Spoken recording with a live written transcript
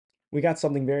We got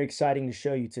something very exciting to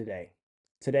show you today.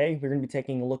 Today, we're going to be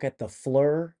taking a look at the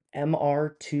FLIR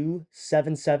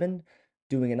MR277,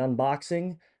 doing an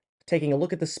unboxing, taking a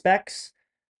look at the specs,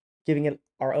 giving it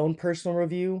our own personal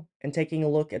review, and taking a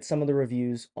look at some of the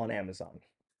reviews on Amazon.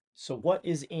 So what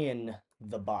is in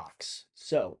the box?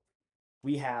 So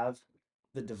we have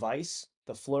the device,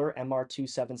 the FLIR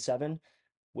MR277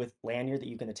 with lanyard that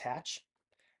you can attach.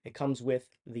 It comes with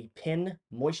the pin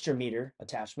moisture meter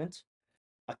attachment,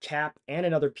 a cap and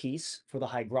another piece for the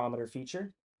hygrometer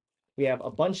feature. We have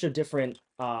a bunch of different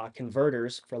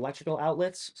converters for electrical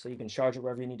outlets, so you can charge it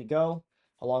wherever you need to go,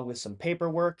 along with some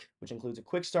paperwork, which includes a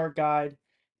quick start guide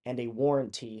and a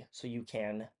warranty, so you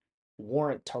can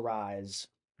warrantorize,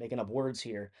 making up words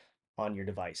here, on your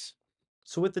device.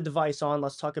 So with the device on,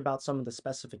 let's talk about some of the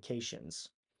specifications.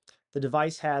 The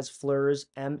device has FLIR's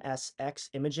MSX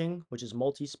imaging, which is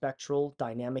multispectral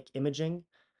dynamic imaging.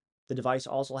 The device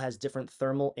also has different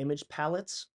thermal image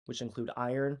palettes, which include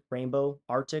iron, rainbow,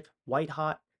 arctic, white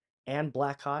hot, and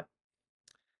black hot.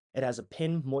 It has a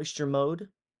pin moisture mode,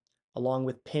 along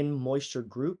with pin moisture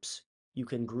groups. You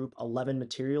can group 11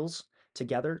 materials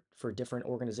together for different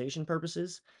organization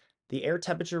purposes. The air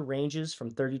temperature ranges from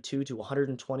 32 to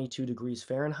 122 degrees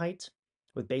Fahrenheit,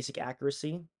 with basic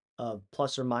accuracy of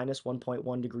plus or minus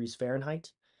 1.1 degrees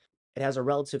Fahrenheit. It has a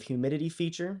relative humidity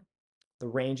feature. The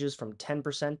ranges from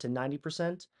 10% to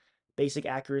 90%. Basic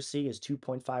accuracy is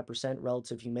 2.5%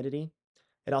 relative humidity.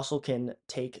 It also can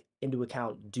take into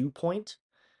account dew point,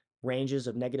 ranges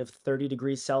of negative 30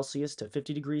 degrees Celsius to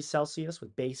 50 degrees Celsius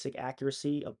with basic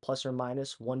accuracy of plus or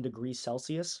minus 1 degree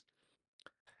Celsius.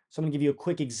 So I'm going to give you a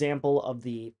quick example of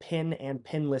the pin and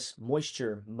pinless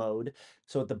moisture mode.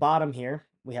 So at the bottom here,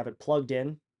 we have it plugged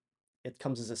in. It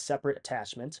comes as a separate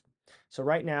attachment. So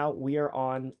right now we are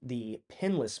on the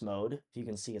pinless mode. If you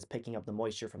can see, it's picking up the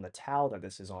moisture from the towel that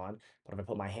this is on. But if I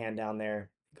put my hand down there,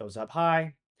 it goes up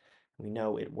high. We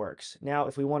know it works. Now,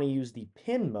 if we want to use the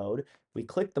pin mode, we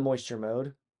click the moisture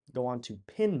mode, go on to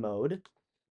pin mode,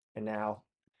 and now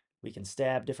we can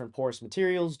stab different porous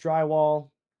materials, drywall,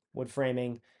 wood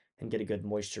framing, and get a good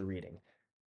moisture reading.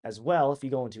 As well, if you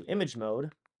go into image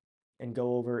mode, and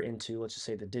go over into, let's just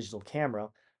say, the digital camera,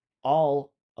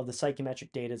 all of the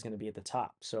psychometric data is going to be at the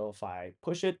top. So if I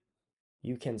push it,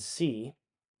 you can see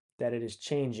that it is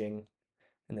changing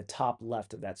in the top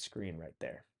left of that screen right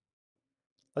there.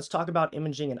 Let's talk about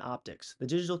imaging and optics. The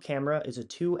digital camera is a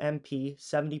 2MP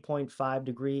 70.5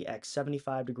 degree x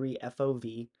 75 degree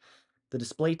FOV. The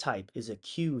display type is a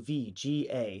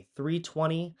QVGA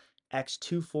 320 x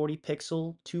 240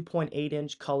 pixel 2.8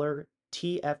 inch color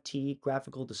TFT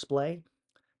graphical display.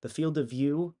 The field of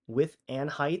view, width and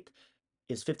height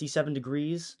is 57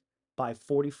 degrees by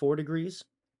 44 degrees.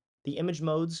 The image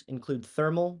modes include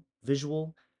thermal,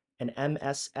 visual, and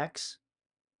MSX.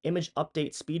 Image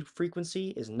update speed frequency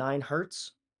is 9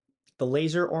 Hertz. The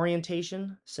laser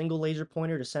orientation, single laser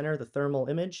pointer to center the thermal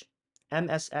image.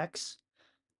 MSX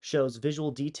shows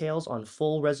visual details on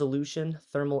full resolution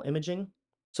thermal imaging.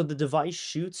 So the device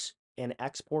shoots and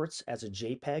exports as a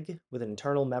JPEG with an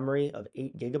internal memory of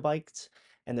 8 gigabytes,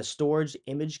 and the storage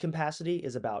image capacity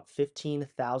is about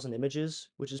 15,000 images,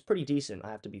 which is pretty decent, I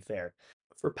have to be fair.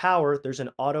 For power, there's an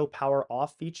auto power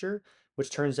off feature, which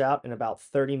turns out in about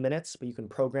 30 minutes, but you can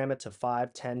program it to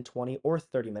 5, 10, 20, or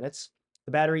 30 minutes.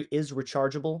 The battery is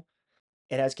rechargeable.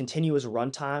 It has continuous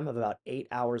runtime of about 8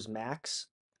 hours max,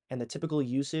 and the typical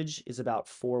usage is about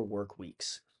 4 work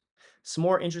weeks. Some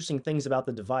more interesting things about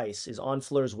the device is on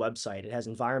FLIR's website, it has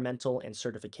environmental and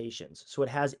certifications. So it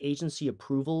has agency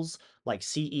approvals like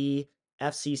CE,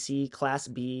 FCC, Class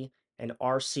B, and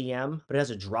RCM, but it has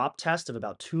a drop test of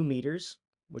about 2 meters,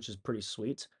 which is pretty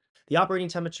sweet. The operating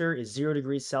temperature is 0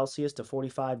 degrees Celsius to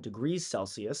 45 degrees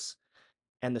Celsius,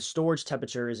 and the storage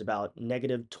temperature is about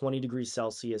negative 20 degrees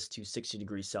Celsius to 60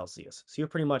 degrees Celsius. So you're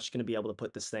pretty much going to be able to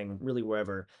put this thing really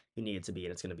wherever you need it to be,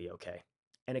 and it's going to be okay.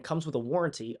 And it comes with a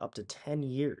warranty up to 10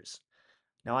 years.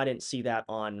 Now, I didn't see that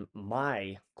on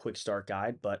my quick start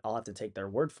guide, but I'll have to take their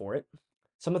word for it.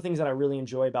 Some of the things that I really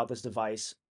enjoy about this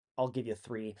device, I'll give you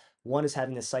three. One is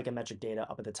having the psychometric data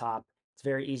up at the top. It's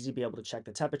very easy to be able to check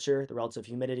the temperature, the relative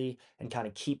humidity, and kind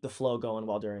of keep the flow going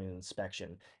while during an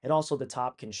inspection. It also at the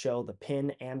top can show the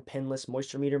pin and pinless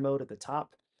moisture meter mode at the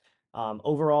top.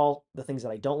 Overall, the things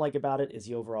that I don't like about it is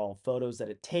the overall photos that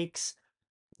it takes.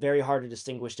 Very hard to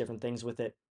distinguish different things with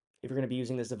it. If you're going to be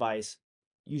using this device,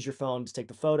 use your phone to take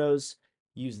the photos,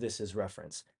 use this as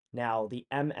reference. Now, the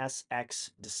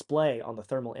MSX display on the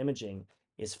thermal imaging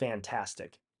is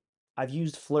fantastic. I've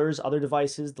used FLIR's other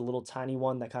devices, the little tiny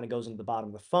one that kind of goes into the bottom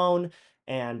of the phone,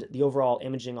 and the overall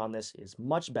imaging on this is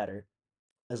much better.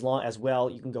 As well,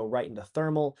 you can go right into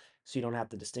thermal, so you don't have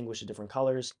to distinguish the different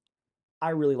colors. I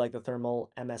really like the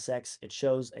thermal MSX. It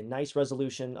shows a nice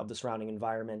resolution of the surrounding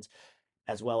environment,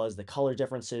 as well as the color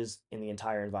differences in the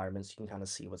entire environment, so you can kind of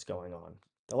see what's going on.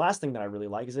 The last thing that I really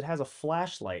like is it has a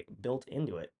flashlight built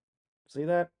into it. See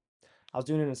that? I was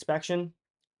doing an inspection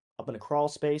up in a crawl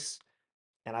space,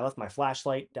 and I left my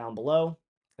flashlight down below,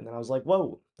 and then I was like,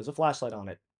 whoa, there's a flashlight on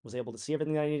it. Was able to see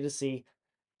everything that I needed to see,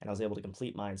 and I was able to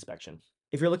complete my inspection.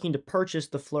 If you're looking to purchase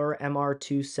the FLIR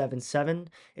MR277,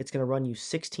 it's going to run you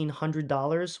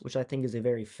 $1,600, which I think is a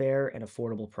very fair and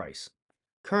affordable price.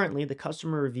 Currently, the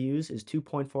customer reviews is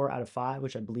 2.4 out of 5,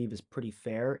 which I believe is pretty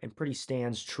fair and pretty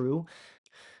stands true.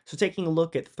 So taking a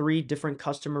look at 3 different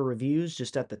customer reviews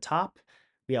just at the top,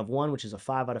 we have one which is a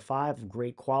 5 out of 5 of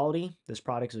great quality. This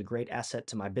product is a great asset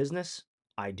to my business.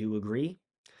 I do agree.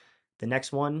 The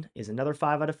next one is another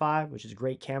 5 out of 5, which is a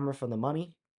great camera for the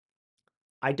money.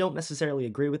 I don't necessarily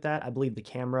agree with that. I believe the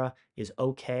camera is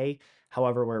okay.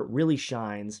 However, where it really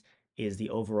shines is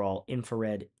the overall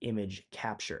infrared image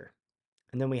capture.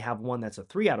 And then we have one that's a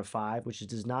 3 out of 5, which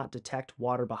does not detect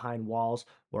water behind walls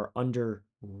or under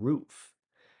roof.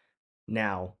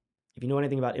 Now, if you know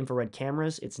anything about infrared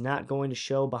cameras, it's not going to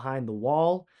show behind the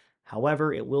wall.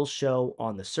 However, it will show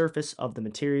on the surface of the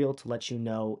material to let you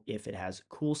know if it has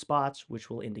cool spots,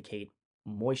 which will indicate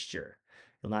moisture.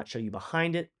 It'll not show you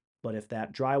behind it, but if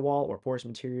that drywall or porous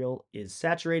material is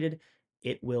saturated,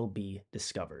 it will be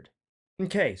discovered.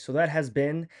 Okay, so that has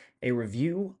been a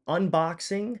review,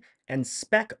 unboxing, and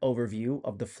spec overview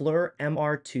of the FLIR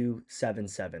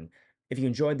MR277. If you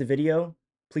enjoyed the video,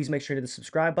 please make sure to hit the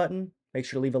subscribe button, make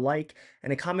sure to leave a like,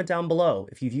 and a comment down below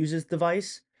if you've used this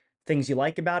device, things you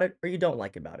like about it or you don't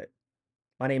like about it.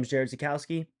 My name is Jared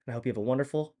Zukowski, and I hope you have a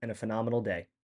wonderful and a phenomenal day.